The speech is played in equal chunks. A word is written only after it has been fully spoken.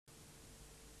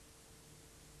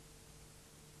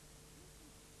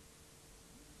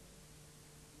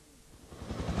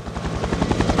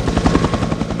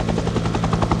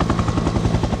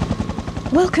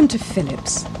Welcome to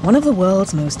Philips, one of the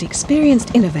world's most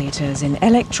experienced innovators in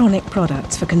electronic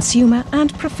products for consumer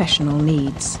and professional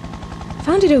needs.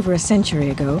 Founded over a century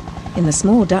ago in the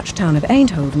small Dutch town of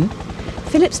Eindhoven,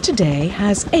 Philips today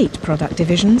has 8 product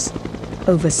divisions,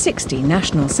 over 60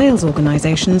 national sales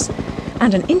organizations,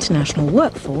 and an international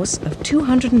workforce of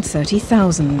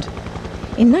 230,000.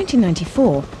 In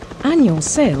 1994, annual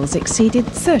sales exceeded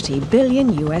 $30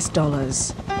 billion.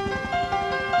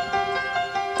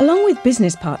 Along with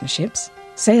business partnerships,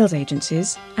 sales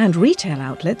agencies, and retail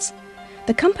outlets,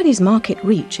 the company's market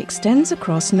reach extends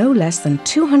across no less than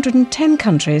 210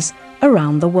 countries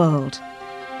around the world.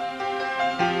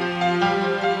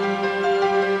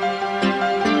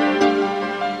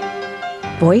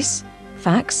 Voice,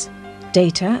 fax,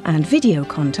 data and video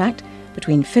contact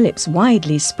between Philips'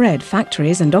 widely spread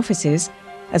factories and offices,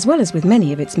 as well as with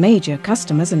many of its major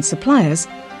customers and suppliers,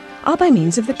 are by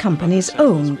means of the company's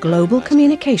own global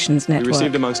communications network. We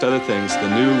received, amongst other things, the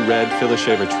new red Philips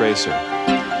tracer.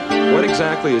 What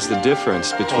exactly is the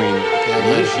difference between the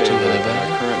new shaver and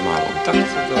our current model?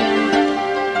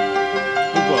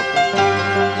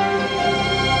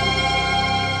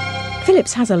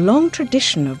 Philips has a long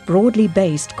tradition of broadly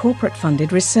based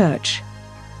corporate-funded research.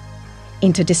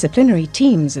 Interdisciplinary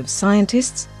teams of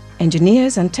scientists,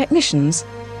 engineers and technicians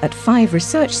at 5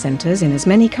 research centres in as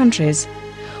many countries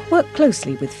work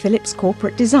closely with Philips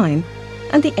corporate design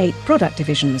and the 8 product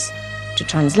divisions to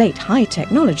translate high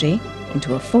technology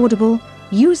into affordable,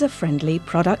 user-friendly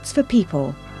products for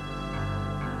people.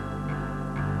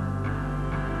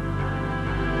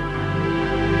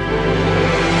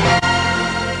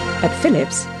 At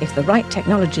Philips, if the right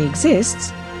technology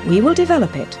exists, we will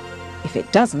develop it. If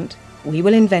it doesn't, we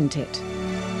will invent it.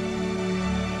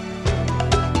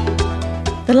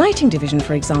 The lighting division,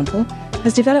 for example,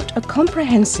 has developed a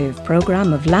comprehensive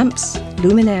program of lamps,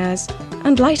 luminaires,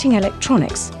 and lighting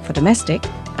electronics for domestic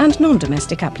and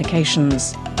non-domestic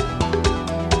applications.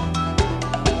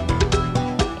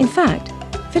 In fact,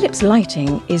 Philips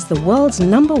Lighting is the world's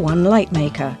 #1 light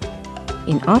maker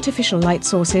in artificial light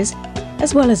sources,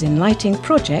 as well as in lighting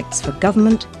projects for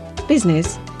government,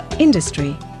 business,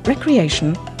 industry,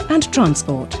 recreation, and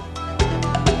transport.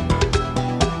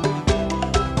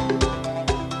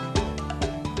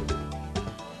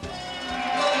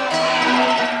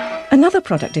 Another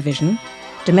product division,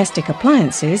 Domestic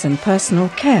Appliances and Personal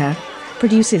Care,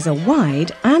 produces a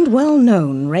wide and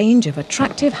well-known range of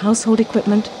attractive household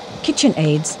equipment, kitchen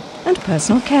aids, and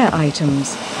personal care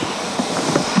items.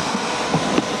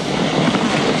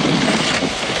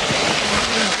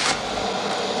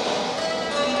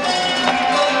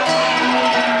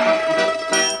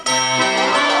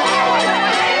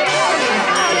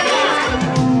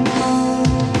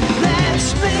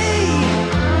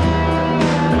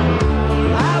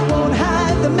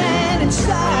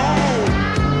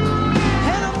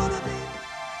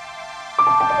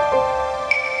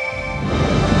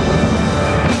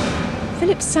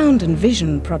 Philips Sound and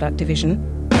Vision product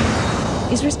division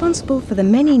is responsible for the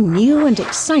many new and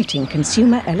exciting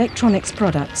consumer electronics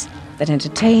products that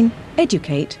entertain,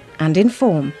 educate and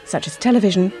inform, such as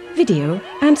television, video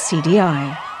and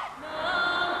CDI.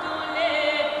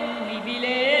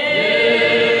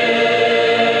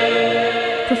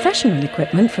 Professional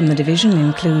equipment from the division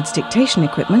includes dictation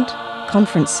equipment,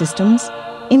 conference systems,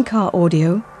 in-car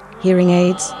audio, hearing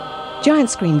aids, giant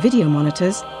screen video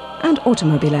monitors and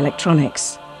automobile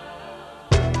electronics.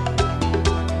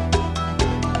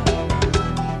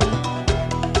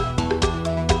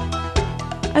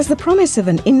 As the promise of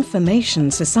an information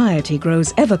society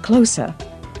grows ever closer,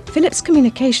 Philips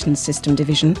Communications System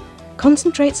Division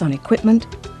concentrates on equipment,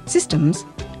 systems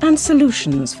and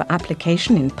solutions for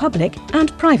application in public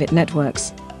and private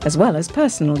networks, as well as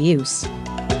personal use.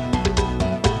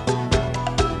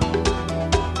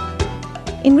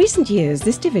 In recent years,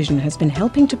 this division has been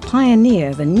helping to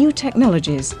pioneer the new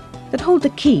technologies that hold the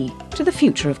key to the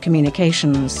future of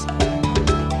communications.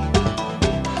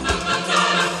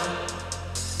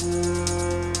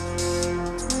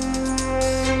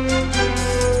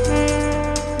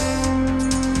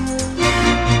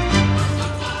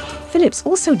 Philips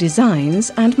also designs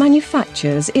and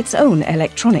manufactures its own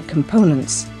electronic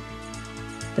components.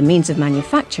 The means of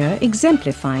manufacture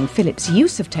exemplifying Philips'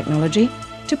 use of technology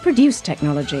to produce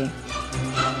technology.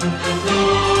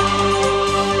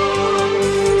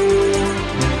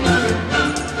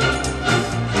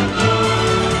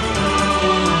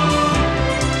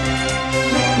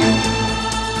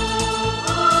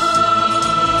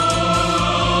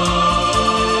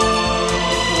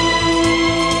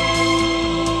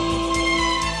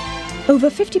 Over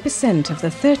 50% of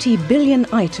the 30 billion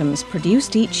items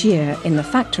produced each year in the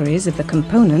factories of the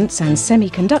components and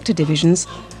semiconductor divisions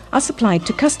are supplied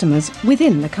to customers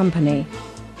within the company.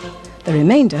 The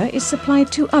remainder is supplied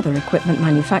to other equipment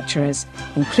manufacturers,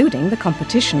 including the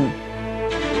competition.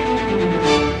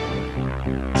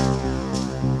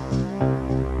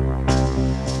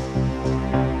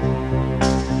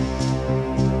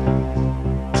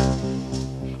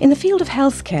 In the field of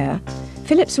healthcare,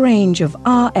 Philips' range of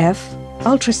RF,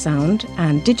 ultrasound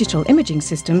and digital imaging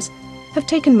systems have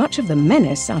taken much of the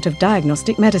menace out of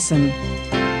diagnostic medicine.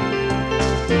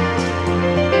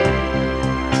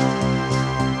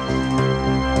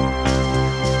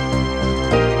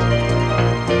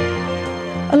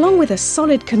 Along with a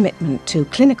solid commitment to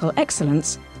clinical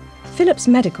excellence, Philips'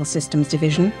 Medical Systems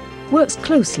division works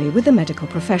closely with the medical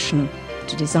profession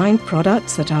to design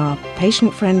products that are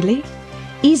patient-friendly,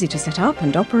 easy to set up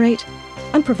and operate,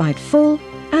 and provide full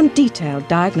and detailed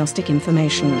diagnostic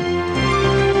information.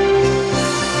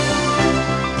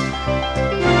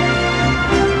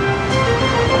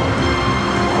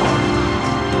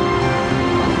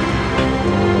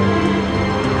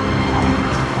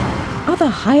 Other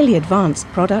highly advanced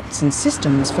products and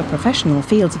systems for professional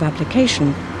fields of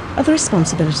application are the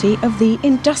responsibility of the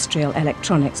Industrial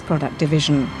Electronics Product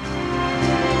Division.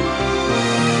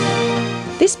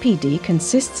 This PD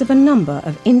consists of a number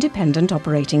of independent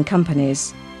operating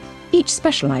companies, each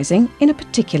specialising in a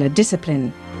particular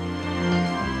discipline.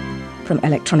 From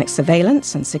electronic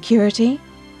surveillance and security,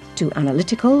 to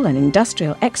analytical and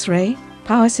industrial X-ray,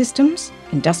 power systems,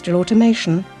 industrial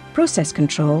automation, process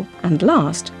control, and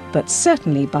last, but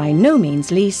certainly by no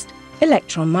means least,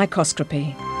 electron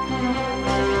microscopy.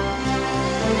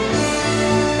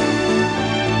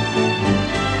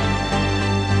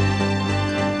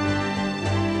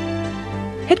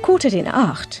 Headquartered in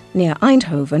Acht, near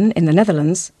Eindhoven in the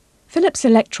Netherlands, Philips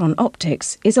Electron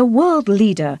Optics is a world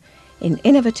leader in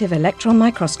innovative electron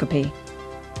microscopy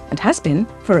and has been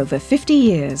for over 50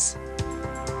 years.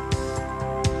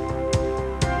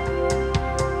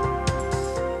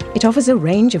 It offers a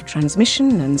range of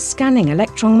transmission and scanning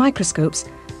electron microscopes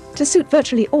to suit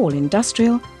virtually all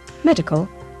industrial, medical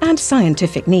and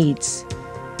scientific needs.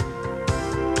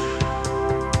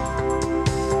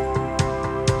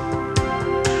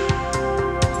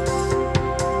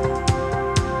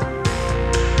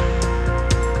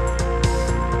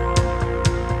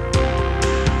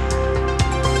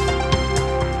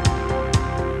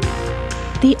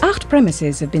 The Acht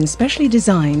premises have been specially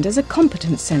designed as a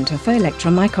competence centre for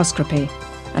electron microscopy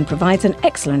and provides an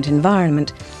excellent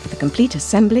environment for the complete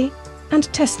assembly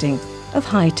and testing of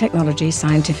high-technology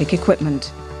scientific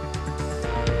equipment.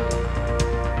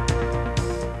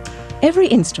 Every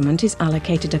instrument is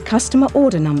allocated a customer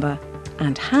order number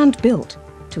and hand-built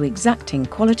to exacting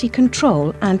quality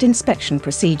control and inspection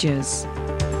procedures.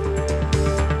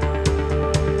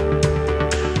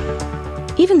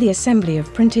 Even the assembly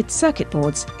of printed circuit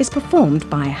boards is performed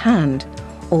by hand,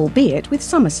 albeit with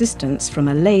some assistance from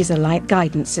a laser light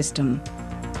guidance system.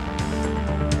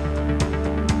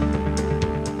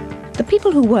 The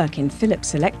people who work in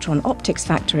Philips Electron Optics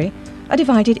factory are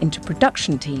divided into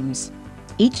production teams,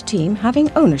 each team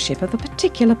having ownership of a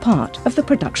particular part of the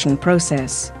production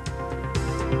process.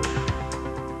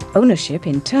 Ownership,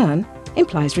 in turn,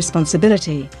 implies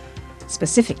responsibility,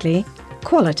 specifically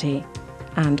quality,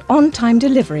 and on-time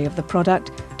delivery of the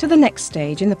product to the next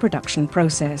stage in the production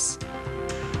process.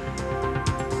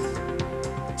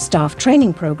 Staff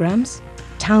training programs,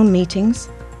 town meetings,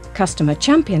 customer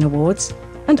champion awards,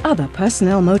 and other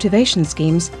personnel motivation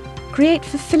schemes create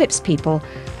for Philips people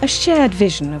a shared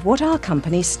vision of what our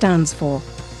company stands for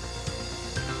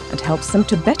and helps them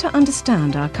to better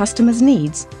understand our customers'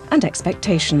 needs and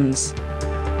expectations.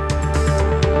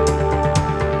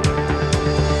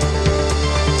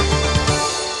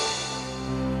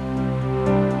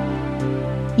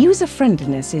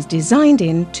 User-friendliness is designed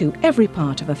into every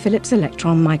part of a Philips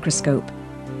electron microscope,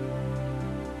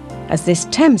 as this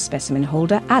TEM specimen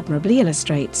holder admirably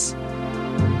illustrates.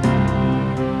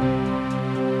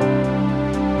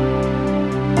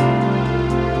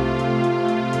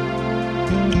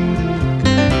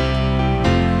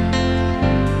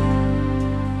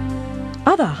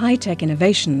 Other high-tech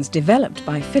innovations developed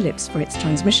by Philips for its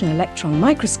transmission electron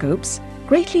microscopes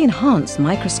greatly enhance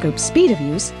microscope speed of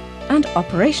use and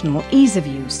operational ease of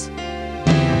use.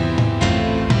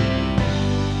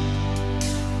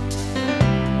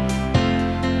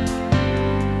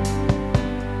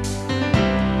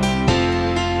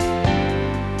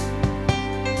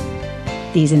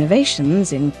 These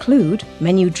innovations include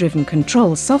menu-driven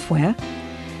control software,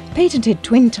 patented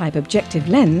twin-type objective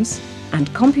lens, and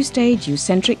CompuStage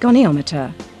eccentric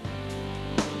goniometer.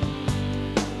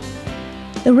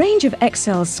 The range of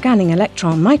Excel's scanning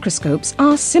electron microscopes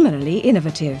are similarly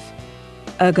innovative.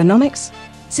 Ergonomics,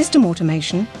 system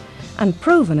automation, and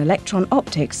proven electron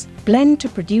optics blend to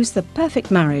produce the perfect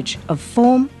marriage of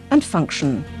form and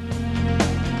function.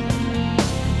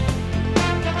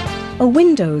 A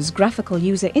Windows graphical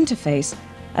user interface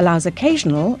allows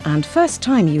occasional and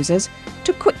first-time users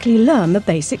to quickly learn the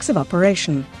basics of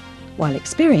operation, while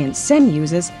experienced SEM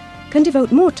users can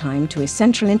devote more time to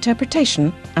essential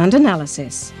interpretation and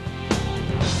analysis.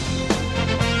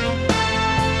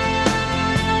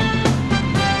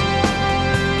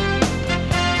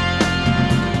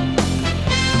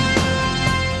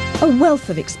 A wealth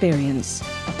of experience,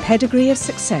 a pedigree of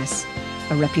success,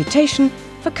 a reputation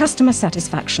for customer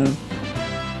satisfaction.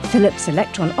 Philips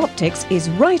Electron Optics is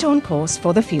right on course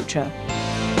for the future.